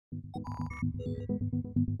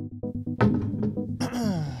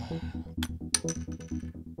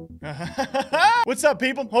What's up,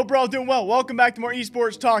 people? Hope you're all doing well. Welcome back to more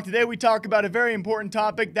esports talk. Today we talk about a very important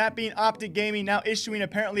topic, that being OpTic Gaming now issuing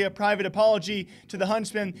apparently a private apology to the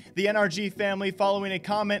Huntsmen, the NRG family, following a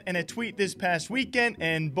comment and a tweet this past weekend.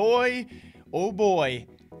 And boy, oh boy,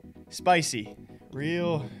 spicy.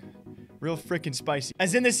 Real freaking spicy.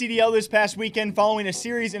 As in the CDL this past weekend, following a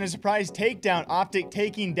series and a surprise takedown, OpTic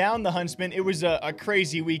taking down the Huntsmen. It was a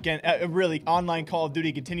crazy weekend. Really, online Call of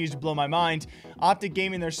Duty continues to blow my mind. OpTic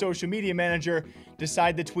Gaming, their social media manager,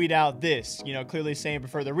 decided to tweet out this, clearly saying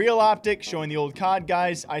prefer the real OpTic, showing the old COD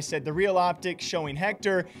guys. I said the real OpTic, showing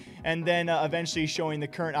Hector, and then eventually showing the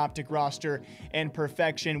current OpTic roster and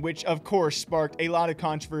perfection, which of course sparked a lot of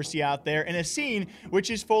controversy out there in a scene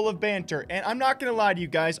which is full of banter. And I'm not gonna lie to you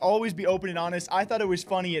guys, always be open and honest. I thought it was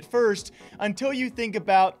funny at first until you think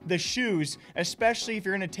about the shoes, especially if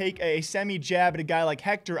you're gonna take a semi-jab at a guy like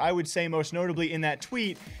Hector. I would say most notably in that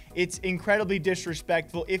tweet, it's incredibly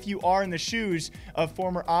disrespectful if you are in the shoes of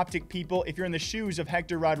former OpTic people, if you're in the shoes of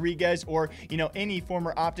Hector Rodriguez or, any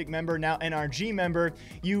former OpTic member, now NRG member,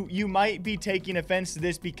 you might be taking offense to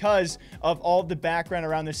this because of all the background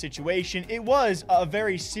around the situation. It was a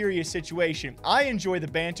very serious situation. I enjoy the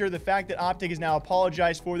banter. The fact that OpTic has now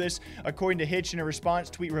apologized for this, according to Hitch in a response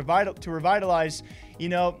tweet to revitalize,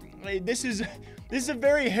 this is a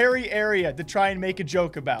very hairy area to try and make a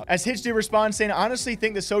joke about. As Hitch did respond saying, I honestly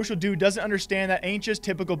think the social dude doesn't understand that ain't just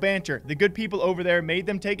typical banter. The good people over there made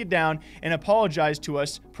them take it down and apologize to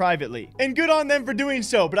us privately. And good on them for doing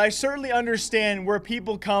so, but I certainly understand where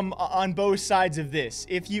people come on both sides of this.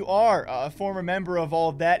 If you are a former member of all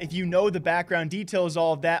of that, if you know the background details of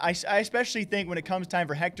all of that, I especially think when it comes time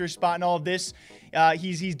for Hector's spot and all of this,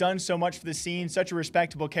 he's done so much for the scene, such a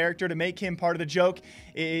respectable character. To make him part of the joke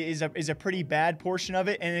is a pretty bad portion of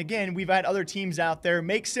it. And again, we've had other teams out there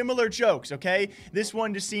make similar jokes, okay? This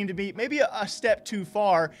one just seemed to be maybe a step too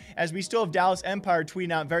far, as we still have Dallas Empire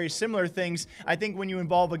tweeting out very similar things. I think when you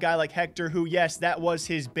involve a guy like Hector, who, yes, that was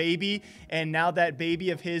his baby, and now that baby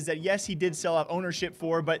of his that, yes, he did sell out ownership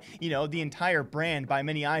for, but, the entire brand by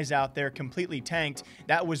many eyes out there completely tanked.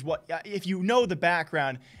 That was what, if you know the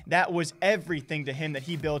background, that was everything to him that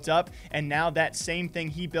he built up. And now that same thing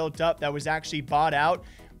he built up that was actually bought out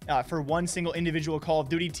for one single individual Call of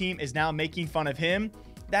Duty team is now making fun of him.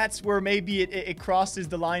 That's where maybe it crosses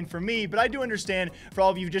the line for me. But I do understand for all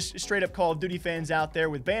of you just straight up Call of Duty fans out there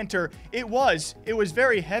with banter, it was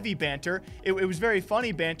very heavy banter. It was very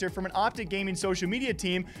funny banter from an OpTic Gaming social media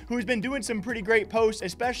team who's been doing some pretty great posts,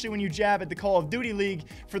 especially when you jab at the Call of Duty League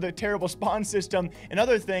for the terrible spawn system and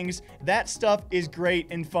other things. That stuff is great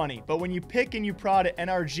and funny. But when you pick and you prod at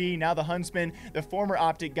NRG, now the Huntsmen, the former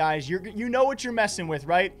OpTic guys, you know what you're messing with,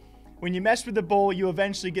 right? When you mess with the bull, you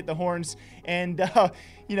eventually get the horns. And,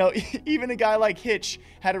 even a guy like Hitch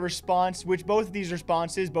had a response, which both of these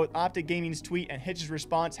responses, both OpTic Gaming's tweet and Hitch's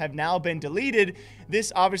response, have now been deleted.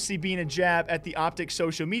 This obviously being a jab at the OpTic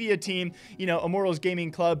social media team. Immortals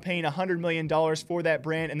Gaming Club paying $100 million for that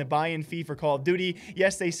brand and the buy-in fee for Call of Duty.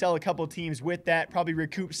 Yes, they sell a couple teams with that, probably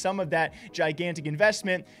recoup some of that gigantic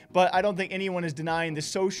investment, but I don't think anyone is denying the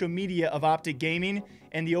social media of OpTic Gaming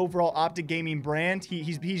and the overall OpTic Gaming brand.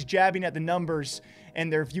 He's jabbing at the numbers and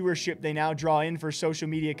their viewership they now draw in for social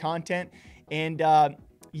media content. And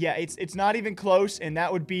yeah, it's not even close, and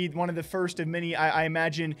that would be one of the first of many, I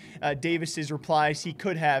imagine, Davis's replies he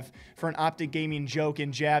could have for an OpTic Gaming joke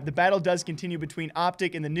and jab. The battle does continue between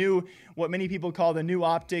OpTic and the new, what many people call the new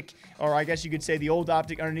OpTic, or I guess you could say the old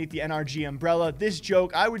OpTic underneath the NRG umbrella. This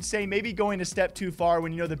joke, I would say maybe going a step too far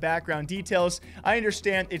when you know the background details. I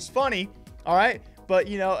understand it's funny, all right? But,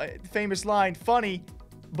 famous line, funny,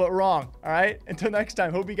 but wrong, all right? Until next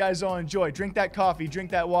time, hope you guys all enjoy. Drink that coffee, drink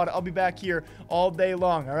that water. I'll be back here all day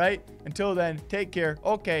long, all right? Until then, take care.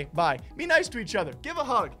 Okay, bye. Be nice to each other. Give a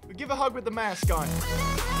hug. Give a hug with the mask on.